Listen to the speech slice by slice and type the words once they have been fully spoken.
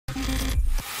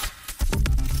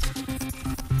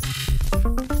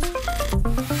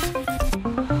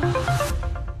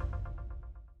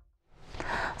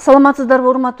Саламатсыздарбы,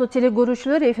 урматтуу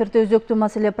телекөрүүчүлөр, эфирде өзөктүү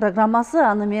маселе программасы,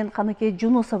 аны мен Каныкей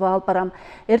Жунусова алып барам.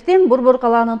 Эртең Борбор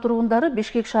калаанын тургундары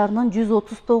Бишкек шаарынын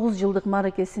 139 жылдык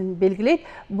мааракесин белгилейт.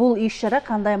 Бул иш-чара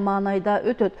кандай маанайда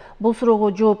өтөт? Бул суроого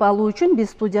жооп алуу үчүн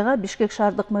биз студияга Бишкек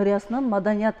шаардык мэриясынын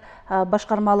маданият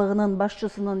башкармалыгынын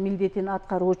башчысынын милдетин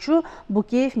аткаруучу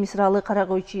М.Букеев Мисралы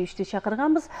Карагойчиевичти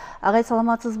чакырганбыз. Агай,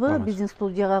 саламатсызбы? Биздин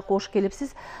студияга кош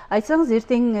келипсиз. Айтсаңыз,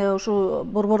 эртең ушу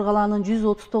Борбор калаанын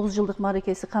 139 жылдык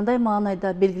мааракеси кандай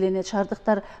маанайда белгиленет?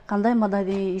 Шаардыктар кандай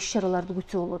маданий иш-чараларды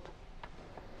күтсө болот?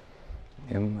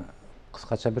 Эми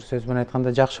кыскача бир сөз менен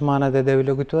айтканда, жакшы маанайда деп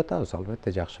эле күтүп атабыз,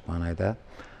 албетте жакшы маанайда.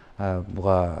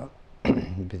 Буга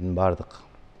биздин бардык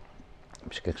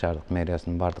Бишкек шаардык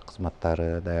мэриясынын бардык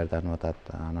кызматтары даярданып атат.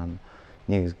 Анан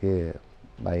негизги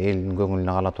элдин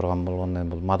көңүлүнө кала турган болгондон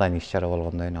кийин, бул маданий иш-чара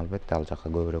болгондон кийин албетте ал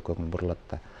жакка көбүрөөк көңүл бурулат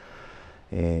да.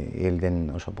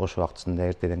 Элдин ошо бош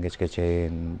убактысында эртеден кечке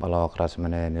чейин бала бакырасы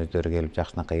менен өздөрү келип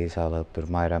жакшынакай эс алып, бир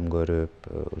майрам көрүп,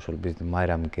 ушул биздин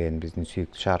майрам экен, биздин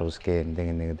сүйүктүү шаарыбыз экен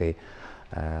дегендей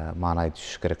маанай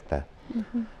түшүш керек да.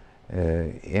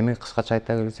 Эми кыскача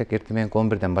айта келсек, эртең мененки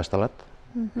 11-ден башталат.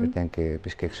 Эртеңки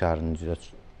Бишкек шаарынын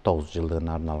 139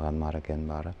 жылдыгына арналган мааракенин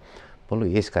баары. Бул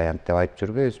эски аянт деп айтып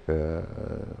жүрбөйбүзбү?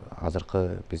 Азыркы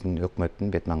биздин өкмөттүн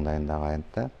бет маңдайындагы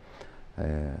аянтта.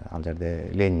 Ал жерде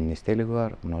Ленин эстелиги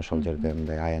бар. Мына ошол жерде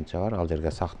мындай аянтча бар. Ал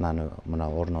жерге сахнаны мына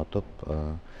орнотуп,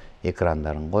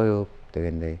 экрандарын коюп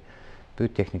дегендей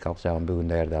бүт техникалык жагын бүгүн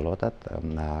даярдалып атат.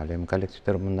 Ал эми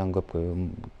коллективдер мындан көп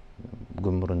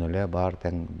күн мурун эле баары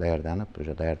тең даярданып,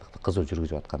 уже даярдыкты кызуу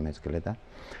жүргүзүп аткан мезгили да.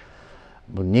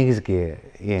 Бул негизги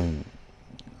эң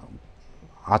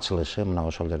ачылышы мына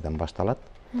ошол жерден башталат.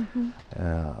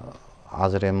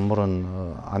 Азыр эми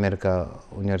мурун Америка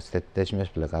университетте эмес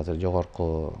белек, азыр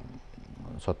жогорку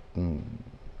соттун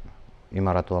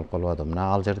имараты болуп калбады.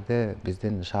 Мына ал жерде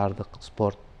биздин шаардык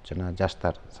спорт жана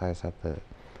жаштар саясаты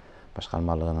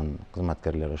башкармалыгынын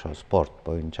кызматкерлери ошо спорт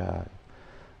боюнча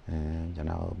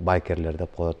жанагы байкерлер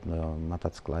деп коет,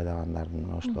 мотоцикл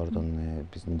айдагандардын, ошолордун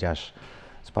биздин жаш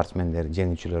спортсмендер,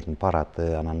 жеңүүчүлөрдүн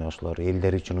парады, анан ошолор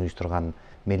элдери үчүн уюштурган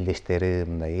мелдештери,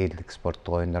 мындай элдик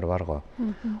спорттук оюндар бар го.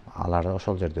 Алар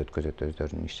ошол жерде өткөзөт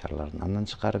өздөрүнүн иш-чараларын. Андан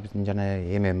тышкары биздин жана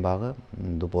эмен багы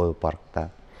Дубой паркта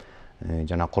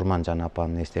жана Курманжан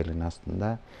апанын эстелигинин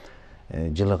астында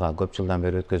жылыга көп жылдан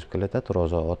бери өткөзүп келатат.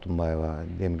 Роза Отунбаева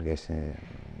демилгеси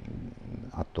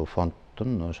аттуу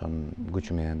фонддун ошонун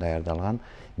күчү менен даярдалган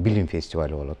билим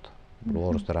фестивали болот. Бул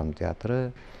орус драма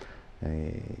театры,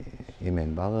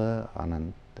 эмен багы,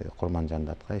 анан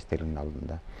Курманжандатка эстелигинин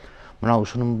алдында. Мына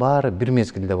ушунун баары бир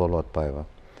мезгилде болуп атпайбы?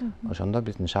 Ошондо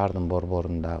биздин шаардын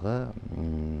борборундагы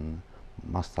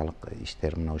массалык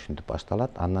иштер мына ушинтип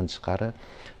башталат. Андан тышкары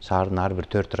шаардын ар бир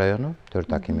 4 району,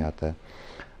 4 акимияты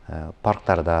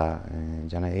парктарда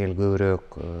жана эл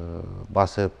көбүрөөк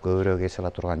басып, көбүрөөк эс ала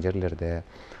турган жерлерде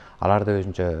аларда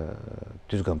өзүнчө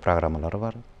түзгөн программалары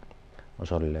бар.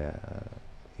 Ошол эле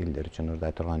элдер үчүн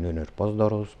ырдай турган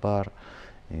өнөр-боздорубуз бар.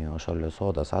 Ошол эле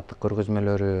соода саттык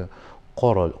көргөзмөлөрү,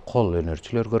 кол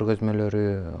өнөрчүлөр көргөзмөлөрү,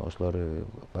 ошолор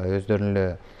өздөрүнүн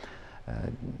эле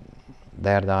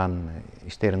даярдаган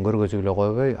иштерин көргөзүп эле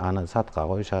койбой, аны сатка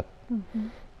коюшат.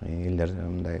 Элдер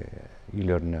мындай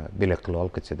үйлөрүнө белек кылып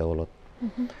алып кетсе да болот.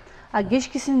 А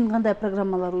кечкисин кандай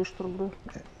программалар уюштурулду?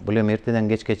 Бул эми эртеден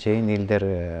кечке чейин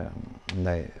элдер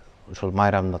мындай ушул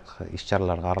майрамдык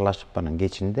иш-чараларга аралашып, анан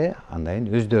кечинде андан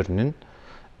кийин өздөрүнүн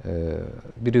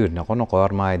бири-бирине конокко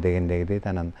бармай дегендей дейт.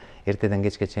 Анан эртеден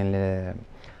кечке чейин эле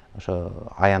ошо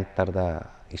аянттарда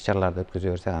иш-чараларды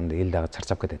өткөзө берсек, анда эл дагы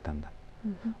чарчап кетет анда.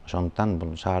 Ошондуктан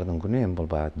бул шаардын күнү эми бул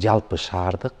жалпы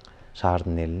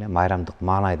шаардын элине майрамдык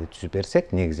маанайды түзүп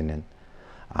берсек негизинен,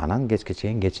 анан кечке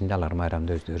чейин кечинде алар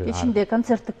майрамды өздөрү. Кечинде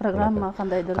концерттик программа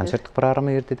кандайдыр? Концерттик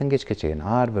программа эртеден кечке чейин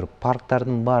ар бир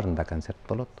парктардын баарында концерт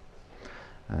болот.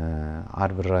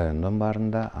 Ар бир райондун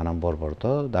баарында, анан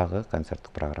Борбордо дагы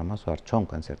концерттик программасы бар, чоң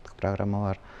концерттик программа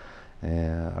бар.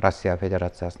 Россия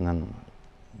Федерациясынын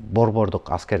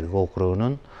Борбордук аскердик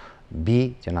округунун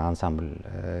би жана ансамбль,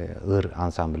 ыр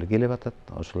ансамбль келип атат.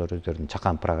 Ошолор өздөрүнүн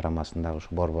чакан программасында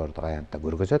ушу Борбордук аянтта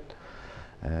көргөзөт.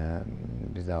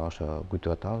 Биз дагы ошо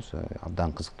күтүп атабыз.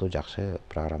 Абдан кызыктуу, жакшы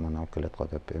программаны алып келет го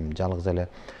деп. Жалгыз эле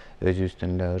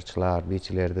өзүбүздүн эле ырчылар,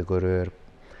 бийчилерди көрүп,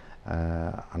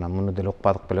 анан муну деле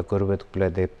укпадык беле, көрбөдүк беле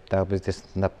деп дагы бизде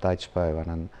сындап да айтышпайбы?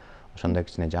 Анан ошондой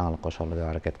кичине жаңылык кошолу деп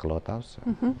аракет кылып атабыз.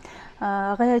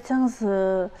 Агай,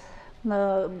 айтсаңыз,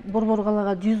 Борбор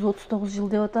калаага 139 жыл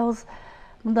деп атабыз.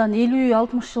 Мындан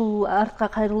 50-60 жыл артка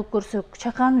кайрылып көрсөк,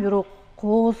 чакан бирок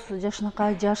кооз,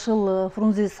 жакшынакай, жашыл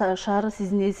Фрунзе шаары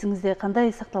сиздин эсиңизде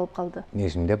кандай сакталып калды?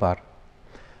 Эсимде бар.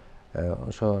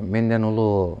 ошо менден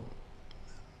улуу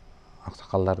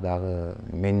аксакалдар дагы,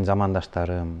 менин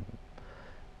замандаштарым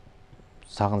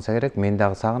сагынса керек, мен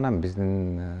дагы сагынам,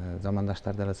 биздин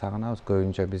замандаштар деле сагынабыз.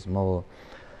 Көбүнчө биз могу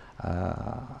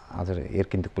азыр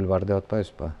Эркиндик бульвары деп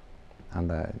атпайбызбы?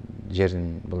 Анда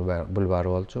жердин бульвары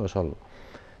болчу, ошол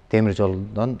темир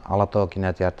жолдон Ала Тоо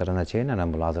кинотеатрына чейин,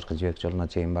 анан бул азыркы Жибек жолуна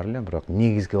чейин бар эле. Бирок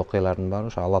негизги окуялардын баары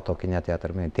ошо Ала Тоо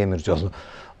кинотеатры менен темир жол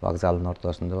вокзалдын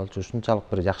ортосунда болчу. Ушунчалык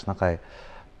бир жакшынакай,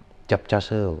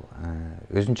 жапжашыл,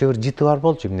 өзүнчө бир жыты бар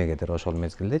болчу эмнегедир ошол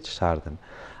мезгилдечи шаардын.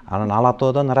 Анан Ала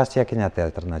Тоодон Россия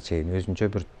кинотеатрына чейин өзүнчө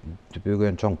бир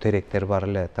түпөгөн чоң теректер бар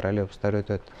эле, троллейбустар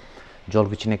өтөт. Жол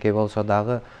кичинекей болсо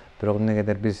дагы, бирок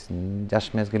эмнегедир биз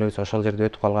жаш мезгилибиз ошол жерде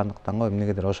өтүп калгандыктан го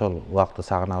эмнегедир ошол убакытты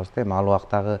сагынабыз да. Эми ал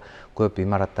убактагы көп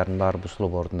имараттардын баары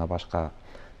бузулуп, ордуна башка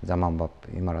заманбап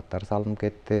имараттар салынып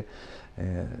кетти.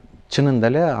 Чынында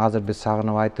эле азыр биз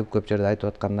сагынып айтып, көп жерде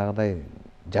айтып аткандагыдай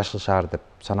жашыл шаар деп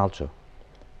саналчу.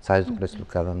 Союздук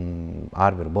Республиканын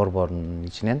ар бир борборунун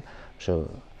ичинен ошо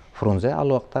Фрунзе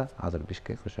ал убакта, азыр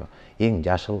Бишкек ошо эң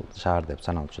жашыл шаар деп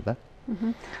саналчу да.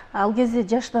 Ал кезде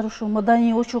жаштар ушу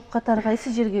маданий очок катары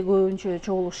кайсы жерге көбүнчө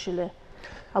чогулушчу эле?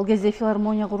 Ал кезде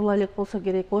филармония курула элек болсо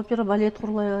керек, опера балет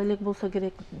курула элек болсо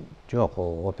керек. Жок,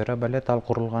 опера балет ал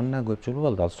курулганына көп жыл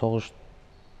болду. Ал согуш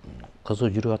кызуу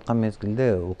жүрүп аткан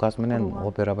мезгилде указ менен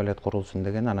опера балет курулсун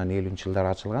деген, анан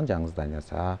 50-жылдары ачылган жаңы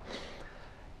зданиясы.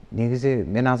 Негизи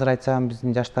мен азыр айтсам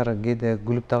биздин жаштар кээде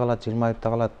күлүп да калат, жылмайып да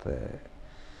калат.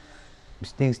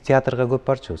 Биз негизи театрга көп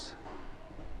барчубуз.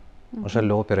 Ошол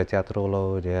эле опера театры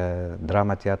болобу, же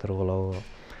драма театры болобу,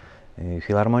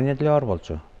 филармония деле бар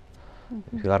болчу.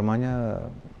 Филармония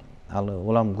ал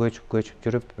улам көчүп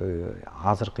жүрүп,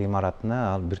 азыркы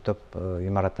имаратына, ал бир топ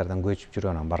имараттардан көчүп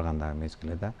жүрүп анан баргандагы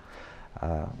мезгили да.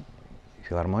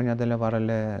 Филармония деле бар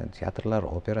эле, театрлар,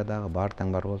 опера дагы баары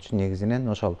тең бар болчу. Негизинен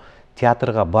ошол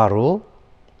театрга баруу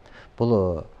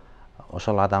бул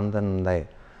ошол адамдын мындай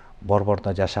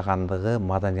борбордо жашагандыгы,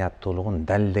 маданияттуулугун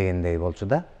далилдегендей болчу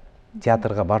да.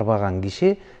 Театрга барбаган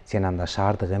киши сен анда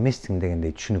шаардык эмессиң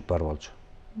дегендей түшүнүк бар болчу.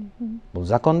 Бул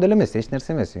закон деле эмес, эч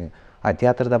нерсе эмес.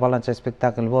 Театрда баланча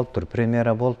спектакль болуптур,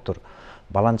 премьера болуптур,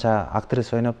 баланча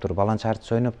актриса ойноптур, баланча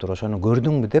артист ойноптур, ошону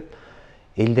көрдүңбү деп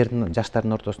элдердин,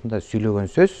 жаштардын ортосунда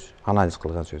сүйлөгөн сөз, анализ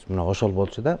кылган сөз. Мына ошол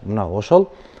болчу да. Мына ошол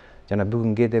жана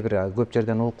бүгүн кээде бир көп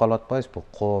жерден угуп калып атпайбызбы?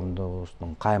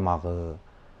 Коомдун каймагы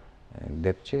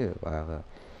депчи, баягы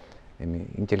эми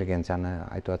интеллигенцияны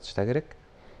айтып атыш да керек.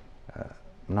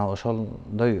 Мына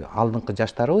ошондой алдыңкы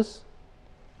жаштарыбыз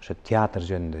ошо театр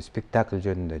жөнүндө, спектакль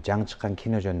жөнүндө, жаңы чыккан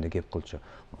кино жөнүндө кеп кылчу.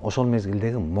 Ошол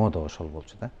мезгилдеги мода ошол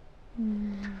болчу да.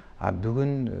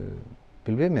 Бүгүн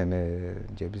билбейм, эми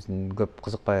же биздин көп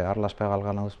кызыкпай, аралашпай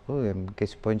калганыбызбы, эми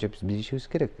кесип боюнча биз билишибиз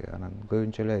керек. Анан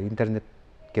көбүнчө эле интернет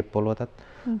кеп болуп атат.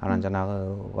 Анан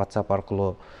жанагы WhatsApp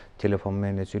аркылуу телефон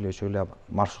менен сүйлөшүп эле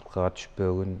маршруткага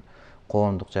түшпөгүн,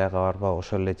 коомдук жайга барба,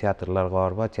 ошол эле театрларга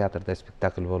барба, театрда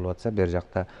спектакль болуп атса, бер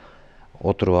жакта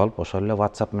отуруп алып, ошол эле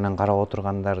WhatsApp менен карап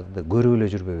отургандарды көрүп эле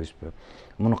жүрбөйбүзбү?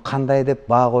 Муну кандай деп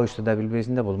баа коюшту да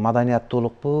билбейсиң да, бул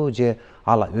маданияттуулукпу же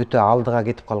ал өтө алдыга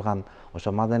кетип калган,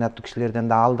 ошо маданияттуу кишилерден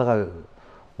да алдыга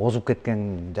озуп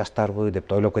кеткен жаштарбы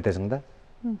деп ойлоп кетесиң да.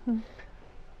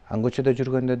 Көчөдө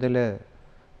жүргөндө деле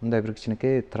мындай бир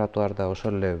кичинекей тротуарда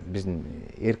ошол эле биздин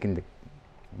Эркиндик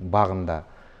багында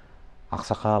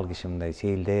аксакал киши мындай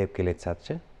сейилдеп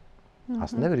келетсатчы.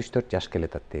 Астында бир 3-4 жаш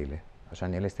келатат дейли.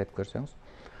 Ошону элестетип көрсөңүз.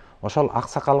 Ошол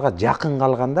аксакалга жакын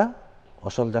калганда,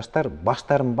 ошол жаштар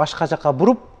баштарын башка жака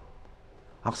буруп,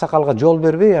 аксакалга жол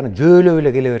бербей, аны жөөлөп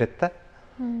эле келе берет да.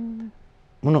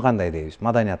 Муну кандай дейбиз?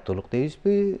 Маданияттуулук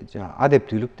дейбизби, жана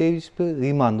адептүүлүк дейбизби,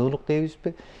 ыймандуулук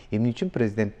дейбизби? Эмне үчүн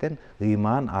президенттен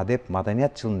ыйман, адеп,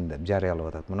 маданият жылын деп жарыялап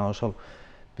атат? Мына ошол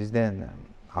бизден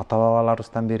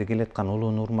ата-бабаларыбыздан бери келаткан,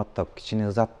 улууну урматтап,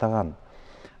 кичини ызаттаган,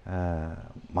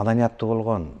 маданияттуу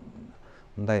болгон,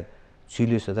 мындай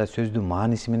сүйлөсө да сөздүн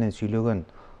мааниси менен сүйлөгөн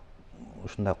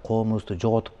ушундай коомубузду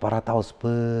жоготуп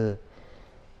баратабызбы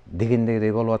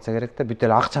дегендей болуп атса керек да. Бүт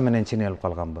эле акча менен ченелип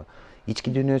калганбы?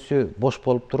 Ички дүйнөсү бош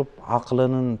болуп туруп,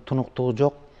 акылынын тунуктугу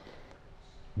жок.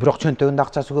 Бирок чөнтөгүндө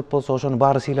акчасы көп болсо, ошону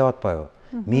баары сыйлап атпайбы?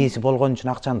 Мээси болгон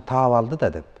үчүн акчаны таап алды да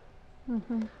деп.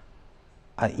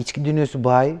 Ички дүйнөсү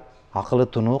бай, акылы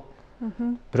тунук.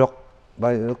 Бирок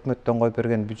бай өкмөттөн коюп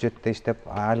берген бюджетте иштеп,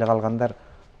 айлык алгандар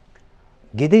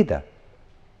кедей да.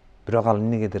 Бирок ал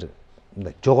эмнегедир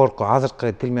жогорку,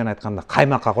 азыркы тил менен айтканда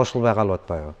каймакка кошулбай калып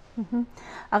атпайбы?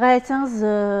 Агай,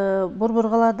 айтсаңыз, Борбор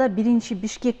калаада биринчи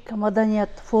Бишкек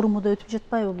маданият форуму да өтүп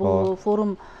жатпайбы? Бул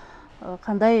форум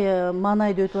кандай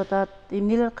маанайда өтүп атат?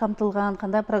 Эмнелер камтылган,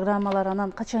 кандай программалар,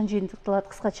 анан качан жыйынтыкталат?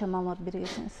 Кыскача маалымат бере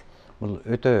кетсеңиз. Бул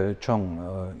өтө чоң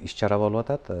иш-чара болуп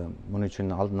атат. Муну үчүн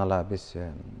алдын ала биз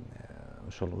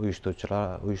ошол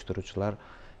уюштуруучулар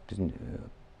биздин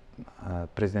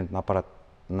президенттин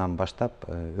аппаратынан баштап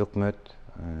өкмөт,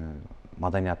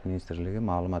 маданият министрлиги,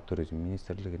 маалымат туризм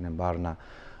министрлигинин баарына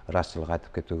ырашчылык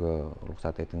айтып кетүүгө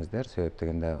уруксат этиңиздер. Себеп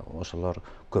дегенде ошолор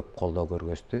көп колдоо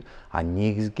көргөздү. А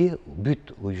негизги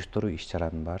бүт уюштуруу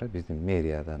иш-чаранын баары биздин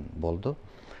мэриядан болду.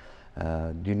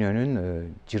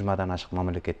 Дүйнөнүн 20дан ашык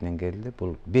мамлекетинен келди.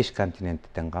 Бул 5 континентти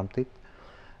тең камтыйт.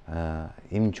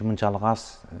 Эмне мынчалык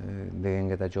аз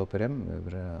дегенге да жооп берем.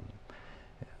 Бир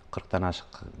 40тан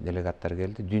ашык делегаттар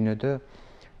келди. Дүйнөдө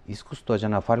искусство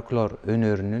жана фольклор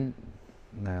өнөрүнүн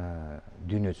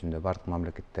дүйнөсүндө бардык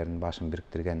мамлекеттердин башын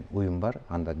бириктирген уюм бар.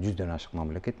 Анда 100дөн ашык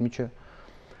мамлекет мүчө.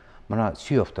 Мына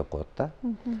СЮОФ деп коет да.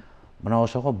 Мына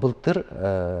ошого былтыр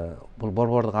бул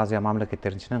Борбордук Азия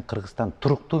мамлекеттеринин ичинен Кыргызстан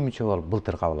туруктуу мүчө болуп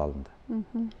былтыр кабыл алынды.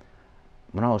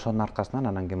 Мына ошонун аркасынан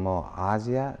анан кийин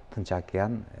Азия, Тынч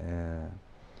океан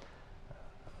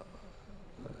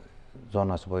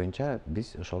зонасы боюнча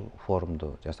биз ошол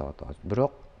форумду жасап атабыз.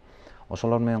 Бирок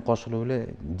ошолор менен кошулуп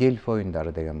эле Дельфи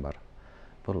оюндары деген бар.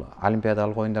 Бул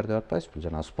олимпиадалык оюндар деп атпайбызбы?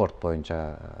 Жана спорт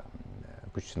боюнча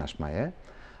күч сынашмай,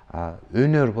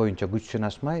 өнөр боюнча күч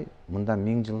сынашмай, мындан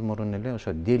 1000 жыл мурун эле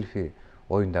ошо Дельфи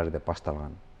оюндары деп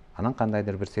башталган. Анан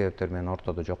кандайдыр бир себептер менен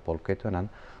ортодо жок болуп кетип, анан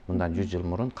мындан 100 жыл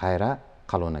мурун кайра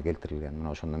калыбына келтирилген.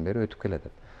 Мына ошондон бери өтүп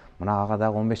келатат. Мына ага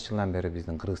дагы 15 жылдан бери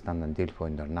биздин Кыргызстандан Дельфи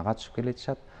оюндарына катышып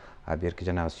келетишат. А берки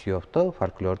жанагы СЮОФто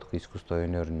фольклордук искусство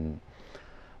өнөрүнүн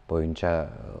боюнча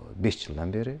 5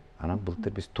 жылдан бери, анан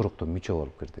былтыр биз туруктуу мүчө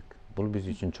болуп кирдик. Бул биз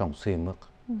үчүн чоң сыймык.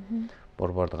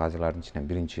 Борбордук азиялардын ичинен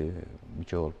биринчи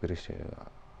мүчө болуп кириш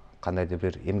кандайдыр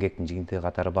бир эмгектин жыйынтыгы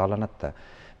катары бааланат да.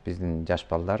 Биздин жаш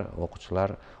балдар,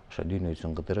 окуучулар ошо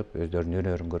дүйнөсүн кыдырып, өздөрүнүн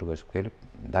өнөрүн көргөзүп келип,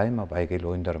 дайыма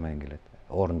байгелүү оюндар менен келет,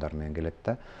 орундар менен келет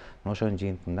да. Ошонун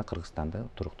жыйынтыгында Кыргызстанды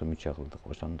туруктуу мүчө кылдык.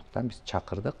 Ошондуктан биз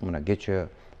чакырдык. Мына кечээ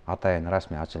атайын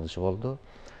расмий ачылышы болду.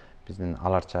 Биздин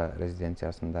Аларча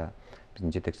резиденциясында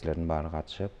биздин жетекчилердин баары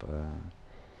катышып,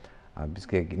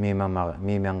 бизге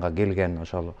мейманга келген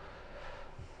ошол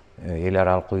эл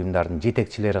аралык уюмдардын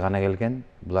жетекчилери гана келген.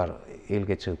 Булар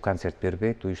элге чыгып концерт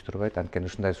бербейт, уюштурбайт. Анткени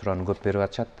ушундай суроону көп берип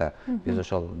атышат да. Биз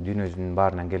ошол дүйнөдүн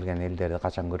баарынан келген элдерди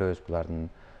качан көрөбүз, булардын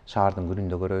шаардын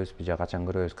күнүндө көрөбүзбү же качан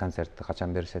көрөбүз, концертти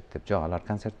качан беришет деп. Жок, алар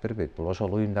концерт бербейт. Бул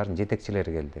ошол уюмдардын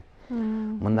жетекчилери келди.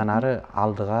 Мындан ары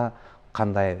алдыга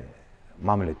кандай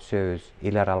мамиле түзөбүз,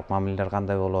 эл аралык мамилелер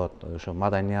кандай болот, ошо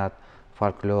маданият,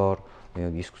 фольклор,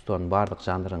 искусствонун баардык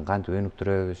жанрын кантип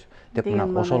өнүктүрөбүз деп мына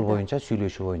ошол боюнча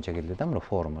сүйлөшүү боюнча келди да, мына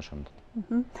форум ошондо.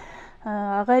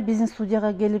 Агай, биздин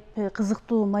студияга келип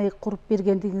кызыктуу маек куруп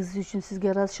бергендигиңиз үчүн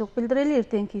сизге ыраазычылык билдирели.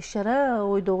 Эртеңки иш-чара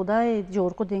ойдогудай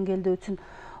жогорку деңгээлде өтсүн.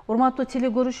 Урматтуу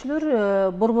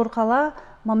телекөрүүчүлөр, Борбор кала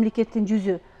мамлекеттин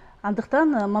жүзү.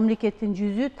 Андыктан мамлекеттин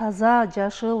жүзү таза,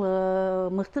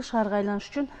 жашыл, мыкты шаарга айланыш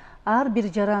үчүн ар бир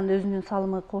жаран өзүнүн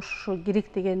салымы кошушу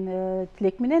керек деген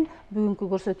тилек менен бүгүнкү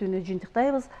көрсөтүүнү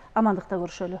жыйынтыктайбыз. Амандыкта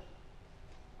көрүшөлү.